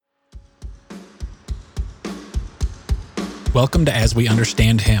Welcome to As We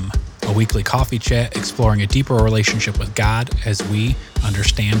Understand Him, a weekly coffee chat exploring a deeper relationship with God as we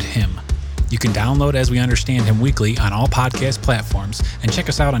understand Him. You can download As We Understand Him weekly on all podcast platforms and check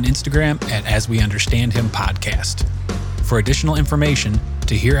us out on Instagram at As We Understand Him Podcast. For additional information,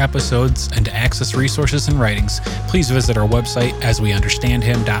 to hear episodes, and to access resources and writings, please visit our website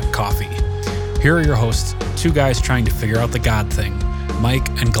asweunderstandhim.coffee. Here are your hosts, two guys trying to figure out the God thing, Mike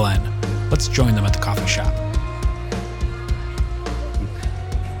and Glenn. Let's join them at the coffee shop.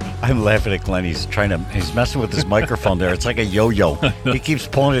 I'm laughing at Glenn. He's messing with his microphone there. It's like a yo-yo. He keeps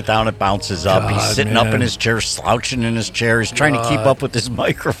pulling it down, it bounces up. He's sitting up in his chair, slouching in his chair. He's trying to keep up with his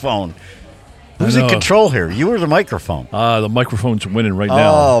microphone. Who's in control here? You or the microphone? The microphone's winning right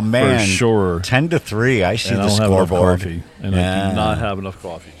now. Oh, man. For sure. 10-3. I see and the I don't scoreboard. Have enough coffee, and I do not have enough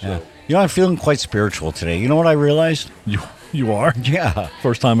coffee. So. Yeah. You know, I'm feeling quite spiritual today. You know what I realized? You are? Yeah.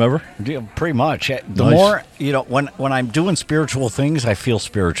 First time ever? Yeah, pretty much. The Nice. more, when I'm doing spiritual things, I feel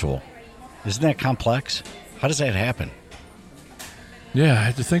spiritual. Isn't that complex? How does that happen? Yeah, I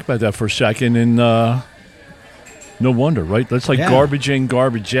had to think about that for a second, and no wonder, right? That's like garbage in,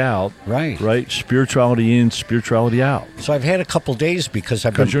 garbage out. Right. Spirituality in, spirituality out. So I've had a couple days because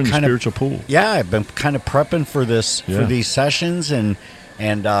I've been Because you're in the spiritual pool. Yeah, I've been kind of prepping for this for these sessions, and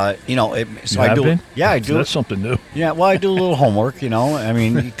so I do. Been? Yeah, I do. That's something new. Yeah, well, I do a little homework, I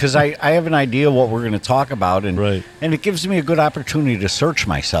mean, because I have an idea what we're going to talk about, and it gives me a good opportunity to search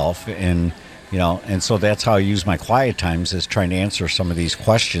myself, and so that's how I use my quiet times, is trying to answer some of these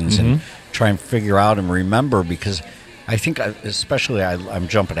questions and try and figure out and remember, because I think, especially, I'm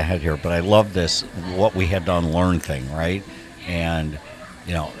jumping ahead here, but I love this, what we had to unlearn thing, right? And,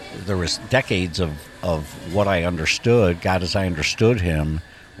 there was decades of what I understood, God as I understood Him,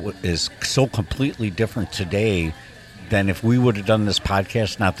 is so completely different today than if we would have done this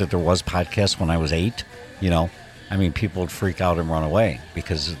podcast. Not that there was podcasts when I was 8, I mean, people would freak out and run away,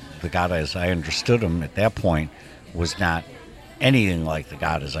 because the God as I understood Him at that point was not anything like the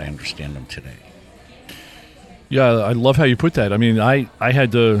God as I understand Him today. Yeah, I love how you put that. I mean, I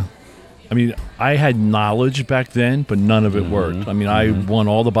had knowledge back then, but none of it worked. I mean, I won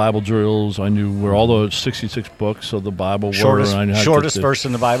all the Bible drills. I knew where all the 66 books of the Bible were. Shortest verse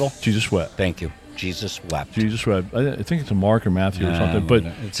in the Bible? Jesus wept. Thank you. Jesus wept. Jesus wept. I think it's a Mark or Matthew or something. But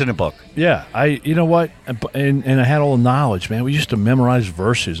it's in a book. Yeah. You know what? And I had all the knowledge, man. We used to memorize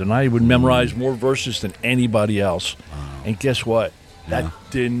verses, and I would memorize more verses than anybody else. And guess what? That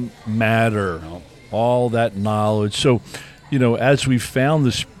didn't matter. No. All that knowledge. So, as we found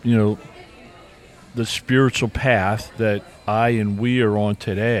this, the spiritual path that I and we are on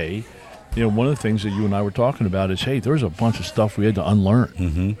today, one of the things that you and I were talking about is, hey, there's a bunch of stuff we had to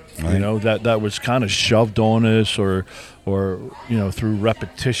unlearn. Right. That was kind of shoved on us, or through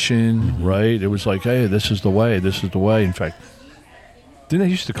repetition, right? It was like, hey, this is the way. In fact, didn't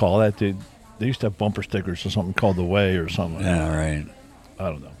they used to call that? They used to have bumper stickers or something called the way or something. Yeah, right. I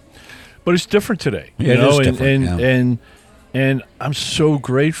don't know. But it's different today. Yeah, it is different. And I'm so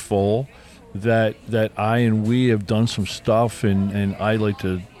grateful that I and we have done some stuff, and I like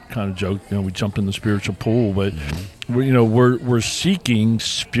to kind of joke, we jumped in the spiritual pool, but we're seeking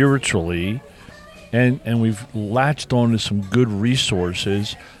spiritually, and we've latched on to some good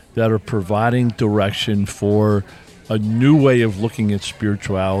resources that are providing direction for a new way of looking at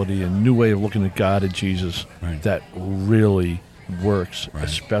spirituality, a new way of looking at God and Jesus that really works,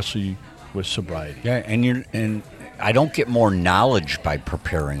 especially with sobriety. Yeah, and I don't get more knowledge by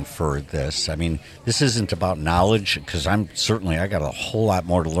preparing for this. I mean, this isn't about knowledge, because I got a whole lot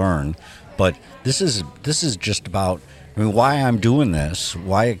more to learn. But this is just about, why I'm doing this,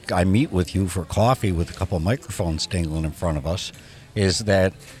 why I meet with you for coffee with a couple of microphones dangling in front of us, is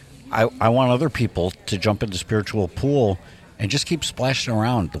that I want other people to jump into spiritual pool and just keep splashing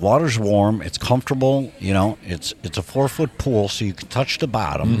around. The water's warm, it's comfortable, it's a 4-foot pool, so you can touch the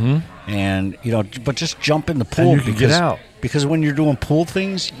bottom, and but just jump in the pool, and you can get out. Because when you're doing pool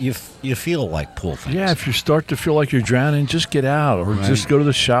things, you feel like pool things. Yeah, if you start to feel like you're drowning, just get out, or just go to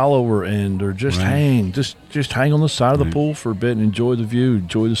the shallower end, or just hang, just hang on the side of the pool for a bit and enjoy the view,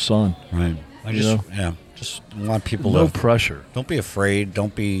 enjoy the sun. Right. Just want people no pressure. Don't be afraid.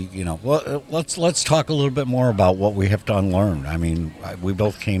 Don't be, Well, let's talk a little bit more about what we have to unlearn. I mean, we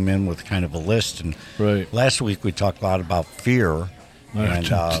both came in with kind of a list, and last week we talked a lot about fear,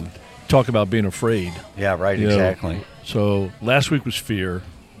 and talk about being afraid. Yeah, right. Exactly. So last week was fear.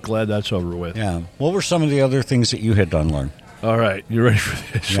 Glad that's over with. Yeah. What were some of the other things that you had to unlearn? All right, you ready for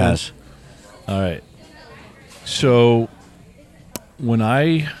this? Yes. All right. So when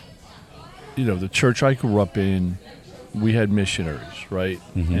the church I grew up in, we had missionaries, right?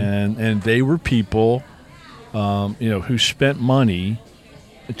 And they were people who spent money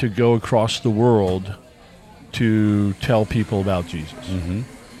to go across the world to tell people about Jesus,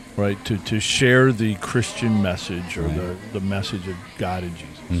 right? To share the Christian message or the message of God and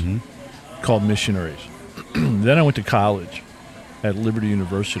Jesus, called missionaries. Then I went to college at Liberty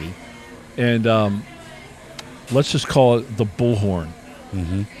University, and let's just call it the Bullhorn,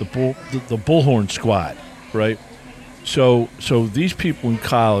 the Bullhorn Squad, right? So these people in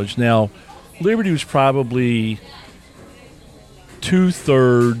college, now Liberty was probably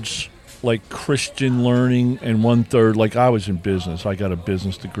 2/3 like Christian learning and 1/3 like I was in business. I got a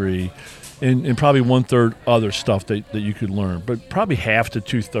business degree, and probably 1/3 other stuff that you could learn. But probably half to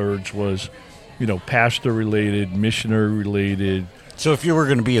 2/3 was, pastor related, missionary related. So if you were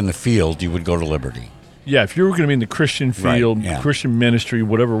going to be in the field, you would go to Liberty. Yeah, if you were going to be in the Christian field, right, yeah. Christian ministry,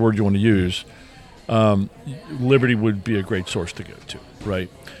 whatever word you want to use, Liberty would be a great source to go to, right?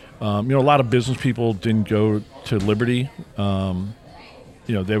 A lot of business people didn't go to Liberty.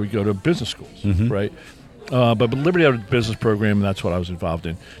 They would go to business schools, right? But Liberty had a business program, and that's what I was involved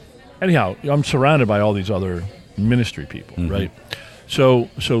in. Anyhow, I'm surrounded by all these other ministry people, right? So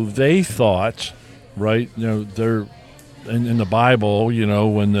they thought, right? They're in the Bible.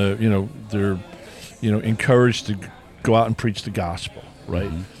 When they're encouraged to go out and preach the gospel,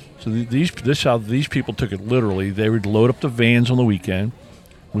 right? So this how these people took it literally. They would load up the vans on the weekend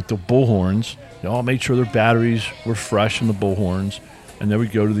with the bullhorns. They all made sure their batteries were fresh in the bullhorns, and they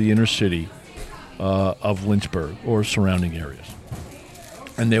would go to the inner city of Lynchburg or surrounding areas.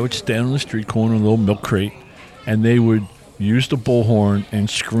 And they would stand on the street corner in a little milk crate, and they would use the bullhorn and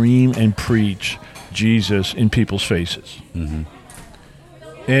scream and preach Jesus in people's faces.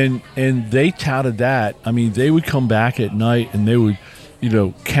 And they touted that. I mean, they would come back at night and they would,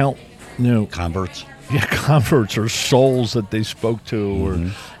 count, Converts. Yeah, converts or souls that they spoke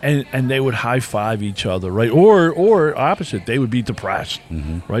to, and they would high five each other, right? Or opposite, they would be depressed,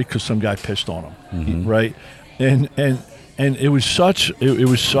 right? Because some guy pissed on them, right? And it was such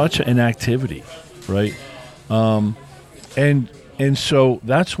an activity, right? And so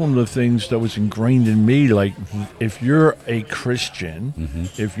that's one of the things that was ingrained in me. Like, if you're a Christian,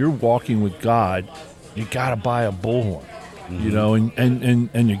 if you're walking with God, you got to buy a bullhorn,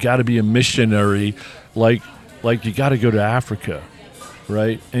 and you got to be a missionary. Like you got to go to Africa,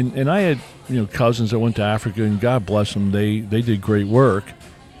 right? And I had cousins that went to Africa, and God bless them, they did great work,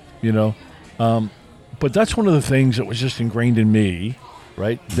 But that's one of the things that was just ingrained in me.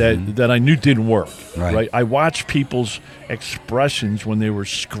 Right, that I knew didn't work. Right, I watched people's expressions when they were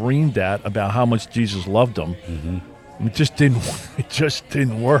screamed at about how much Jesus loved them. It just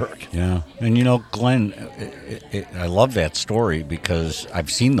didn't work. Yeah, and Glenn, I love that story because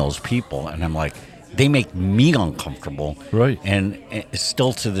I've seen those people, and I'm like, they make me uncomfortable. Right, and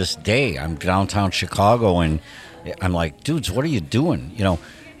still to this day, I'm downtown Chicago, and I'm like, dudes, what are you doing?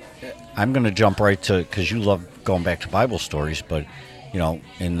 I'm going to jump right to, because you love going back to Bible stories, but.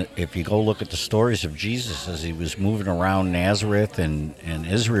 And if you go look at the stories of Jesus as he was moving around Nazareth and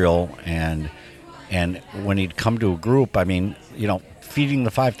Israel, and when he'd come to a group, I mean, feeding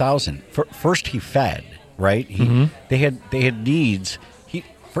the 5,000. First he fed, right? They had needs.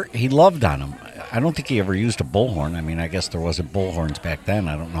 He loved on them. I don't think he ever used a bullhorn. I mean, I guess there wasn't bullhorns back then.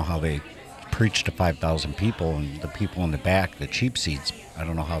 I don't know how they preached to 5,000 people, and the people in the back, the cheap seats, I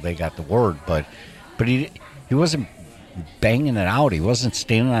don't know how they got the word, but he wasn't banging it out. He wasn't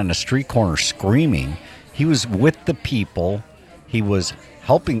standing on the street corner screaming. He was with the people. He was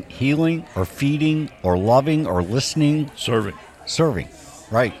helping, healing, or feeding, or loving, or listening. Serving.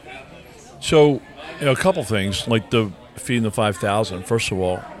 Right. So, a couple things, like the feeding the 5,000. First of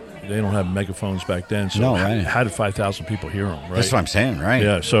all, they don't have megaphones back then, so no, right. How did 5,000 people hear them, right? That's what I'm saying, right.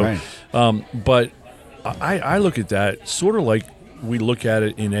 Yeah, so, right. But I look at that sort of like we look at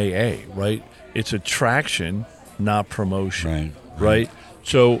it in AA, right? It's attraction, not promotion, right?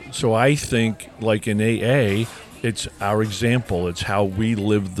 So I think, like in AA, it's our example. It's how we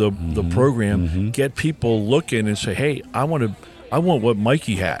live the program. Get people looking and say, "Hey, I want what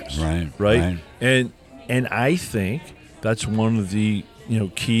Mikey has." Right. And I think that's one of the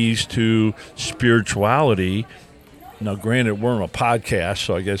keys to spirituality. Now, granted, we're on a podcast,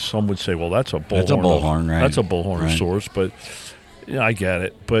 so I guess some would say, "Well, that's a bullhorn." That's a bullhorn, right? That's a bullhorn source, but I get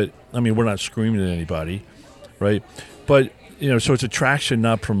it. But I mean, we're not screaming at anybody. Right, but so it's attraction,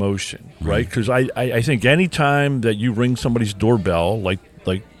 not promotion, right? Because I think any time that you ring somebody's doorbell, like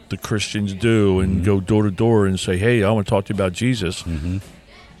the Christians do, and go door to door and say, "Hey, I want to talk to you about Jesus."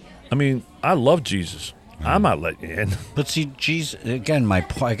 I mean, I love Jesus. I'm not letting you in. But see, Jesus, again,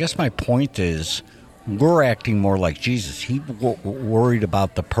 I guess my point is, we're acting more like Jesus. He worried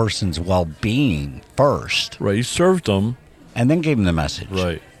about the person's well-being first. Right. He served them. And then gave them the message.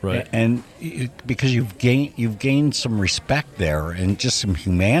 Right. And because you've gained some respect there and just some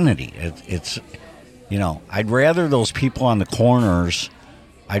humanity. It's I'd rather those people on the corners,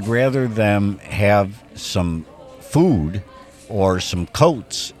 I'd rather them have some food or some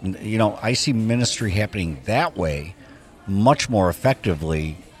coats. I see ministry happening that way much more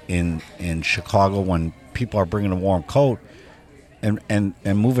effectively in Chicago when people are bringing a warm coat and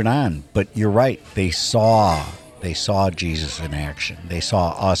moving on. But you're right. They saw Jesus in action. They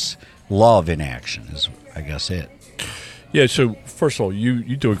saw us love in action is, I guess, it. Yeah, so first of all,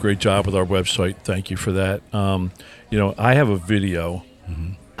 you do a great job with our website. Thank you for that. I have a video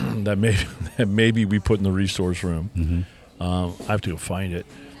that maybe we put in the resource room. I have to go find it,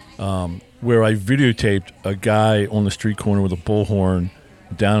 where I videotaped a guy on the street corner with a bullhorn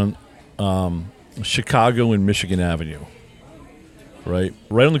down Chicago and Michigan Avenue. Right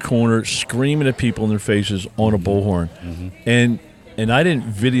on the corner, screaming at people in their faces on a bullhorn. And I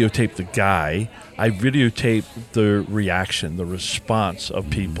didn't videotape the guy. I videotaped the reaction, the response of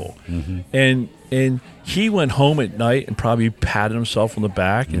people. And he went home at night and probably patted himself on the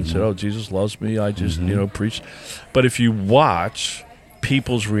back and said, "Oh, Jesus loves me. I just, preach." But if you watch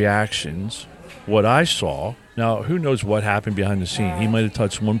people's reactions, what I saw, now who knows what happened behind the scene? He might have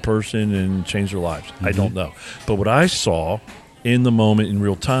touched one person and changed their lives. I don't know. But what I saw in the moment in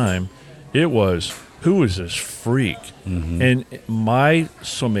real time, it was, who is this freak? And my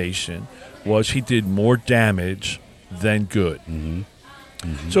summation was he did more damage than good.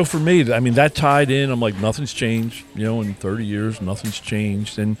 So for me, that tied in. I'm like, nothing's changed. In 30 years, nothing's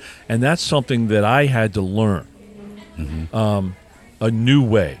changed. And that's something that I had to learn a new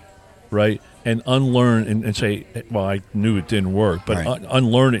way, right? And unlearn and say, well, I knew it didn't work, but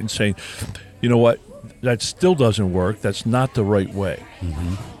unlearn it and say, you know what? That still doesn't work. That's not the right way.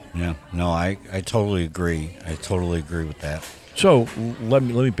 Yeah. No, I totally agree. I totally agree with that. So let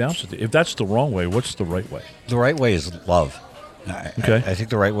me bounce with it. If that's the wrong way, what's the right way? The right way is love. Okay. I think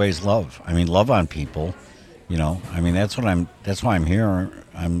the right way is love. Love on people. That's why I'm here.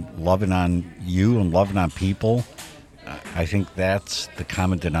 I'm loving on you and loving on people. I think that's the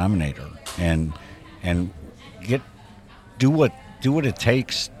common denominator. And do what it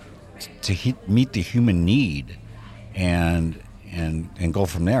takes to meet the human need, and go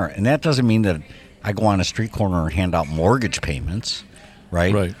from there. And that doesn't mean that I go on a street corner and hand out mortgage payments,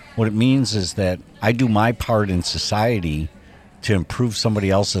 right? What it means is that I do my part in society to improve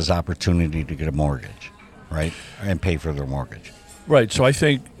somebody else's opportunity to get a mortgage, right, and pay for their mortgage. Right. So I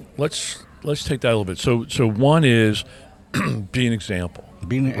think let's take that a little bit. So one is be an example.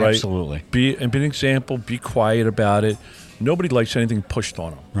 Absolutely. Be an example. Be quiet about it. Nobody likes anything pushed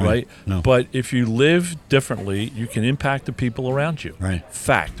on them, right? No. But if you live differently, you can impact the people around you. Right.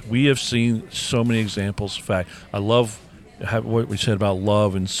 Fact. We have seen so many examples. Fact. I love what we said about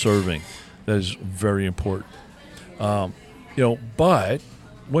love and serving. That is very important. But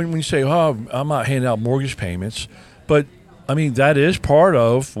when you say, "Oh, I'm not handing out mortgage payments," but that is part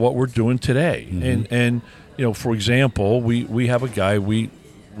of what we're doing today. And for example, we have a guy we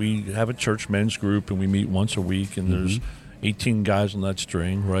have a church men's group and we meet once a week, and there's 18 guys on that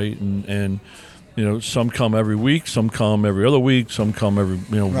string, right? And some come every week, some come every other week, some come every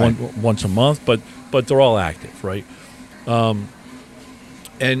once a month, but they're all active, right? And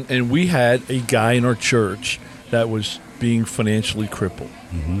we had a guy in our church that was being financially crippled,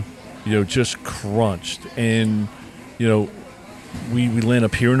 just crunched, and we land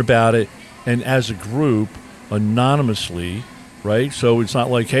up hearing about it, and as a group, anonymously. Right, so it's not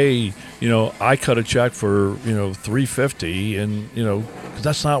like, hey, I cut a check for $350, and 'cause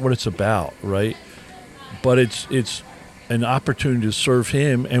that's not what it's about, right? But it's an opportunity to serve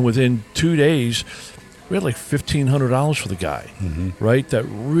him, and within 2 days, we had like $1,500 for the guy, right? That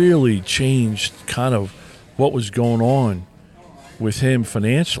really changed kind of what was going on with him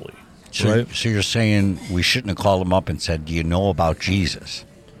financially. Right? So you're saying we shouldn't have called him up and said, "Do you know about Jesus?"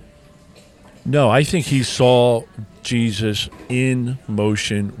 No, I think he saw Jesus in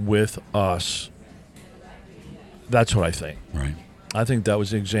motion with us. That's what I think. Right. I think that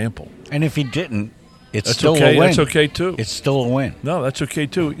was the example. And if he didn't, it's that's still okay. a win. That's okay too. It's still a win. No, that's okay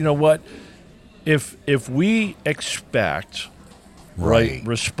too. You know what? If we expect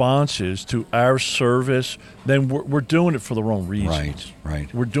responses to our service, then we're doing it for the wrong reasons.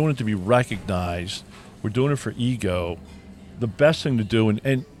 Right. We're doing it to be recognized. We're doing it for ego. The best thing to do,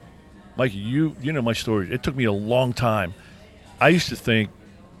 and like you know my story. It took me a long time. I used to think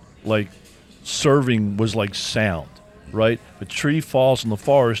like serving was like sound. right? If a tree falls in the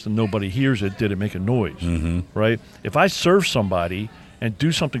forest and nobody hears it, did it make a noise, right? If I serve somebody and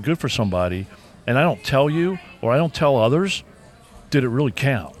do something good for somebody and I don't tell you or I don't tell others, did it really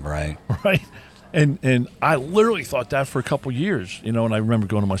count? Right. Right? And I literally thought that for a couple years, and I remember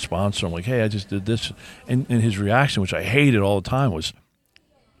going to my sponsor. I'm like, hey, I just did this. And his reaction, which I hated all the time, was,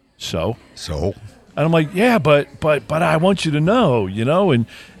 so? So? And I'm like, yeah, but I want you to know, and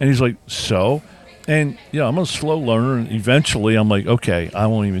he's like, so? And, I'm a slow learner. And eventually I'm like, okay, I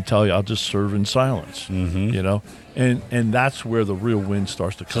won't even tell you. I'll just serve in silence, And that's where the real win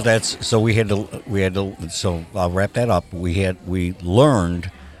starts to come. So I'll wrap that up. We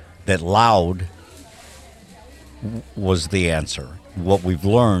learned that loud was the answer. What we've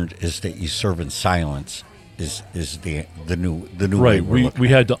learned is that you serve in silence is the new right. way We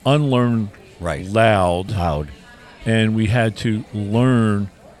had to unlearn loud, and we had to learn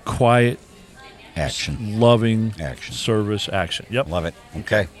quiet, action, loving action, service, action. Yep, love it.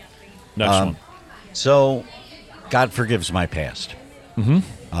 Okay, next one. So, God forgives my past.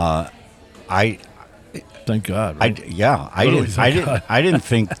 I thank God. Right? I didn't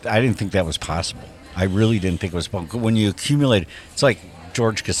think that was possible. I really didn't think it was possible. When you accumulate, it's like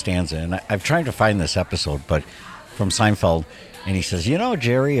George Costanza, and I've tried to find this episode, but from Seinfeld, and he says,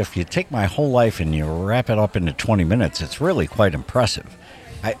 Jerry, if you take my whole life and you wrap it up into 20 minutes, it's really quite impressive.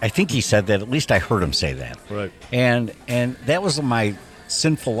 I think he said that. At least I heard him say that. Right. And that was my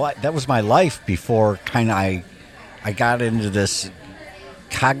sinful life. That was my life before I got into this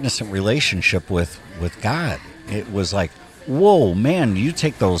cognizant relationship with God. It was like, whoa, man, you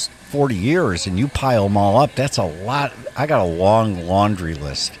take those 40 years and you pile them all up. That's a lot. I got a long laundry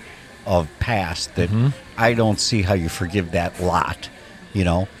list of past that I don't see how you forgive that lot,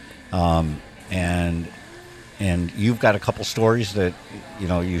 and you've got a couple stories that,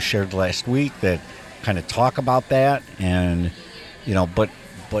 you shared last week that kind of talk about that. And, but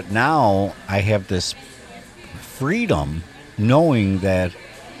now I have this freedom knowing that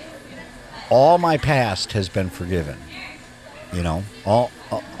all my past has been forgiven. All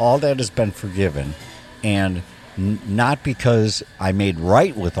that has been forgiven, and not because I made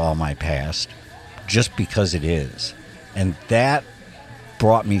right with all my past, just because it is. And that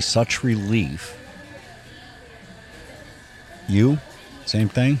brought me such relief. You? Same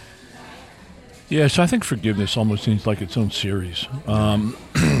thing? Yeah, so I think forgiveness almost seems like its own series.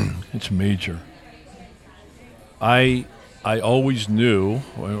 It's major. I always knew,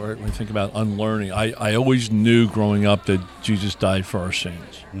 when I think about unlearning, I always knew growing up that Jesus died for our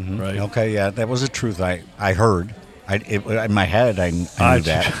sins, right? Okay, yeah, that was a truth I heard. In my head, I knew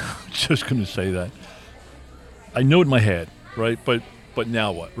that. Just going to say that. I know it in my head, right? But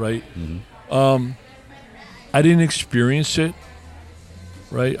now what, right? I didn't experience it,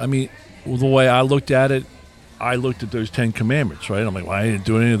 right? I mean, the way I looked at it, I looked at those 10 commandments, right? I'm like, well, I didn't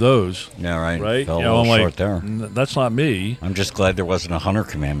do any of those. Yeah, right. Right? Fell a little I'm short there. That's not me. I'm just glad there wasn't 100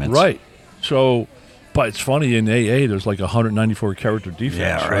 commandments. Right. So, but it's funny, in AA, there's like 194 character defects,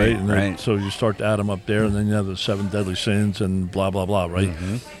 yeah, right? And then, right. So you start to add them up there, and then you have the 7 deadly sins and blah, blah, blah, right?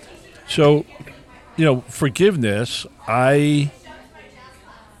 So, forgiveness, I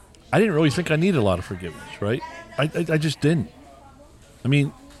didn't really think I needed a lot of forgiveness, right? I just didn't. I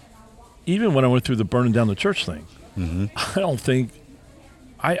mean, even when I went through the burning down the church thing, I don't think,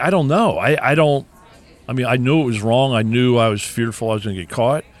 I don't know. I knew it was wrong. I knew I was fearful I was going to get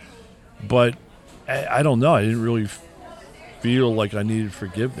caught, but I don't know. I didn't really feel like I needed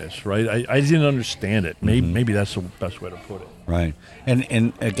forgiveness, right? I didn't understand it. Maybe that's the best way to put it. Right.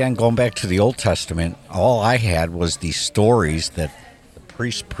 And again, going back to the Old Testament, all I had was these stories that the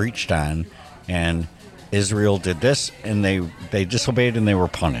priests preached on, and Israel did this, and they disobeyed, and they were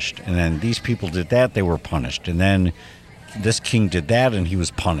punished. And then these people did that, they were punished. And then this king did that, and he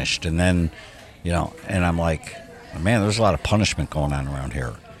was punished. And then, and I'm like, man, there's a lot of punishment going on around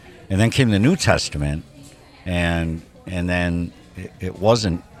here. And then came the New Testament, and then it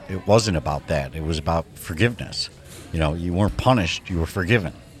wasn't about that. It was about forgiveness. You weren't punished, you were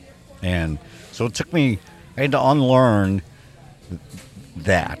forgiven. And so it took me, I had to unlearn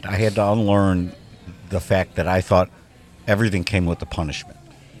that. I had to unlearn the fact that I thought everything came with the punishment.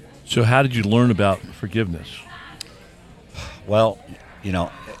 So how did you learn about forgiveness? Well,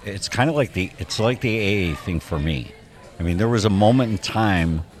 it's kind of like the AA thing for me. I mean, there was a moment in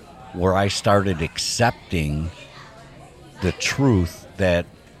time where I started accepting the truth that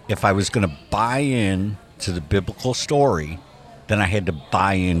if I was going to buy in to the biblical story, then I had to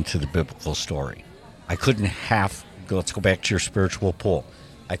buy into the biblical story. I couldn't let's go back to your spiritual pool.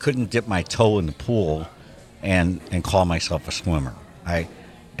 I couldn't dip my toe in the pool and call myself a swimmer.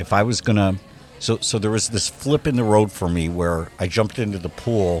 If I was going to So there was this flip in the road for me where I jumped into the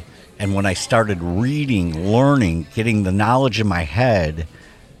pool, and when I started reading, learning, getting the knowledge in my head,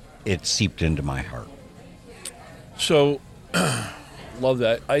 it seeped into my heart. So, love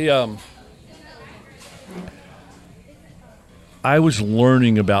that. I was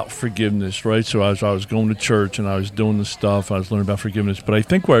learning about forgiveness, right? So as I was going to church and I was doing the stuff, I was learning about forgiveness. But I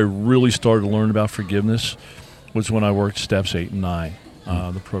think where I really started to learn about forgiveness was when I worked Steps 8 and 9,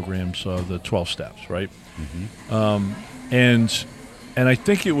 the programs, the 12 steps, right? And I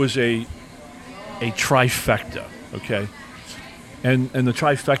think it was a trifecta, okay? And the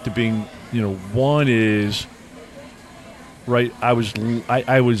trifecta being, one is, right, I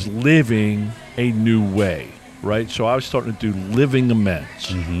was living a new way. Right, so I was starting to do living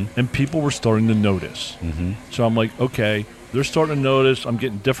amends, and people were starting to notice. So I'm like, okay, they're starting to notice. I'm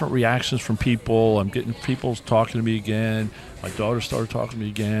getting different reactions from people. I'm getting people talking to me again. My daughter started talking to me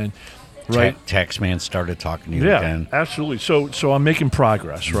again. Right, Tax man started talking to you again. Yeah, absolutely. So I'm making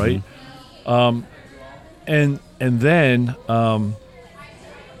progress, right? And then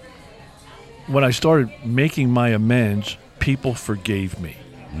when I started making my amends, people forgave me.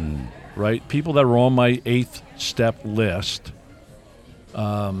 Right? People that were on my 8th step list,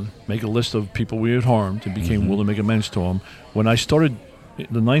 make a list of people we had harmed and became willing to make amends to them. When I started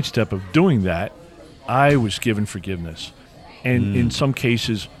the 9th step of doing that, I was given forgiveness. And in some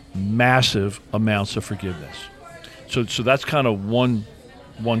cases, massive amounts of forgiveness. So that's kind of one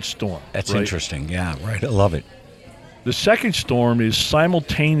storm. That's right? interesting. Yeah, right. I love it. The second storm is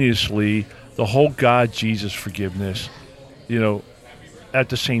simultaneously the whole God, Jesus forgiveness, at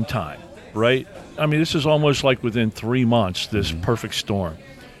the same time, right? I mean, this is almost like within 3 months, this perfect storm.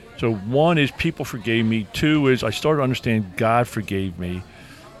 So one is people forgave me. 2 is I started to understand God forgave me.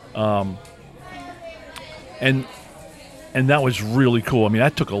 And that was really cool. I mean,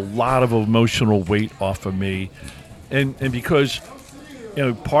 that took a lot of emotional weight off of me. And because,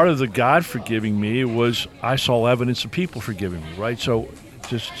 part of the God forgiving me was I saw evidence of people forgiving me, right? So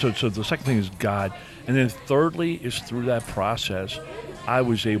the second thing is God. And then thirdly is through that process, I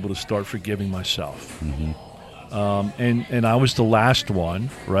was able to start forgiving myself. And I was the last one,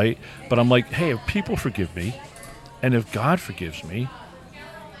 right? But I'm like, hey, if people forgive me, and if God forgives me,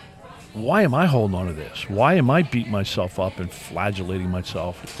 why am I holding on to this? Why am I beating myself up and flagellating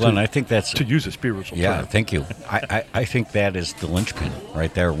myself? Glenn, I think that's... To use a spiritual term. Yeah, thank you. I think that is the linchpin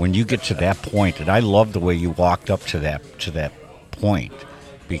right there. When you get to that point, and I love the way you walked up to that point,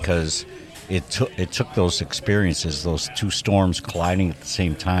 because... It took those experiences, those 2 storms colliding at the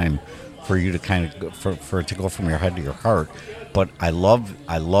same time, for you to kind of for it to go from your head to your heart. But I love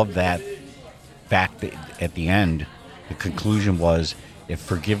that fact that at the end, the conclusion was, if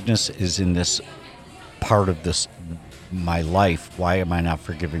forgiveness is in this part of my life, why am I not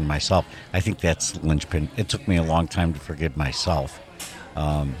forgiving myself? I think that's the linchpin. It took me a long time to forgive myself.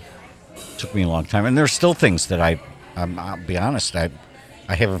 Took me a long time, and there's still things that I'll be honest,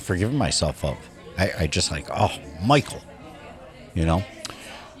 I haven't forgiven myself of. I just like, oh, Michael, No,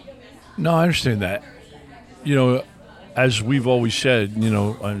 I understand that. As we've always said,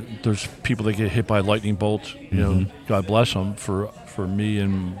 there's people that get hit by lightning bolts. God bless them. For me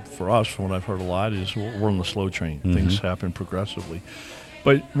and for us, from what I've heard a lot, is we're on the slow train. Things happen progressively.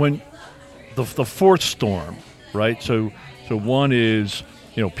 But when the fourth storm, right? So one is,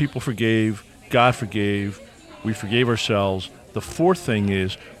 people forgave, God forgave, we forgave ourselves. The fourth thing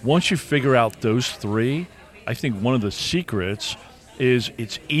is, once you figure out those 3, I think one of the secrets is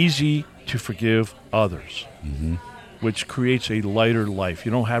it's easy to forgive others, which creates a lighter life.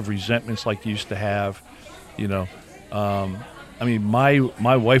 You don't have resentments like you used to have, I mean,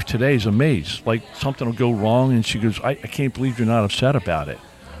 my wife today is amazed. Like, something will go wrong, and she goes, I can't believe you're not upset about it.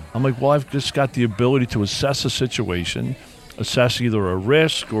 I'm like, well, I've just got the ability to assess a situation, assess either a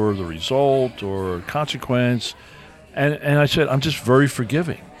risk or the result or consequence. And I said, I'm just very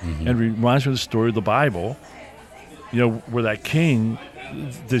forgiving. And it reminds me of the story of the Bible, where that king,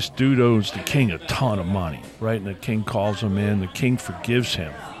 this dude owes the king a ton of money, right? And the king calls him in. The king forgives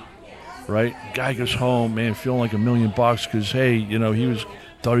him, right? Guy goes home, man, feeling like $1 million because, hey, he thought he was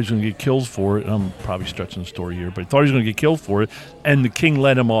going to get killed for it. I'm probably stretching the story here, but he thought he was going to get killed for it. And the king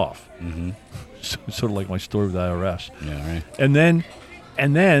let him off. Sort of like my story with the IRS. Yeah, right.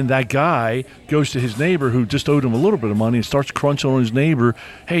 And then that guy goes to his neighbor who just owed him a little bit of money and starts crunching on his neighbor,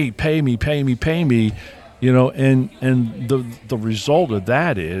 hey, pay me. And the result of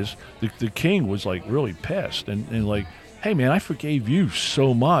that is the king was like really pissed and like, hey, man, I forgave you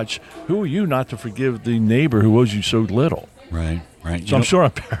so much. Who are you not to forgive the neighbor who owes you so little? Right. So I'm sure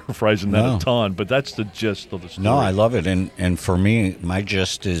I'm paraphrasing that a ton, but that's the gist of the story. No, I love it. And for me, my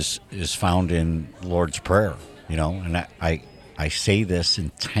gist is found in Lord's Prayer, and I say this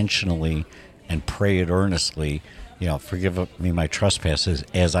intentionally and pray it earnestly, forgive me my trespasses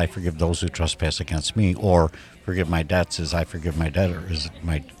as I forgive those who trespass against me, or forgive my debts as I forgive my debtors,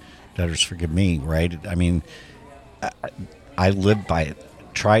 my debtors forgive me, right? I mean, I live by it,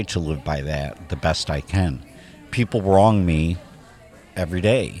 try to live by that the best I can. People wrong me every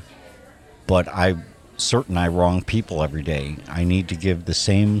day, but I'm certain I wrong people every day. I need to give the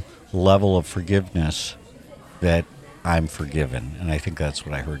same level of forgiveness that I'm forgiven, and I think that's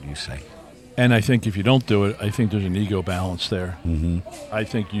what I heard you say. And I think if you don't do it, I think there's an ego balance there. Mm-hmm. I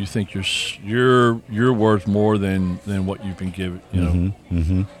think you think you're worth more than what you've been given.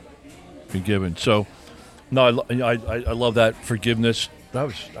 Mm-hmm. Been given. So, no, I love that forgiveness. That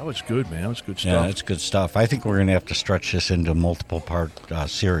was good, man. That was good stuff. Yeah, that's good stuff. I think we're going to have to stretch this into multiple part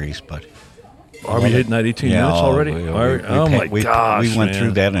series, but are we hitting that 18 minutes already? My gosh, we went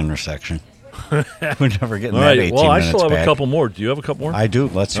through that intersection. We're never getting all that right, 18 well, minutes I still have back. a couple more. Do you have a couple more? I do.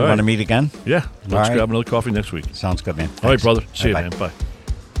 You want to meet again? Yeah. Let's grab another coffee next week. Sounds good, man. All right, brother. See you, man. Bye.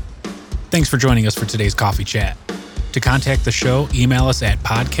 Thanks for joining us for today's coffee chat. To contact the show, email us at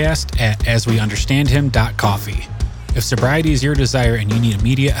podcast@asweunderstandhim.coffee. If sobriety is your desire and you need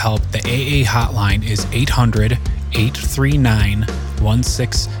immediate help, the AA hotline is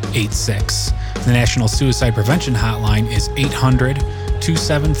 800-839-1686. The National Suicide Prevention Hotline is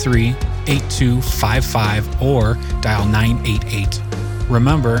 800-273-8255 or dial 988.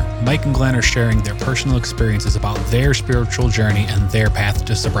 Remember, Mike and Glenn are sharing their personal experiences about their spiritual journey and their path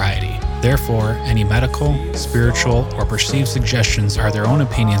to sobriety. Therefore, any medical, spiritual, or perceived suggestions are their own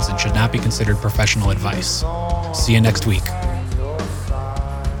opinions and should not be considered professional advice. See you next week.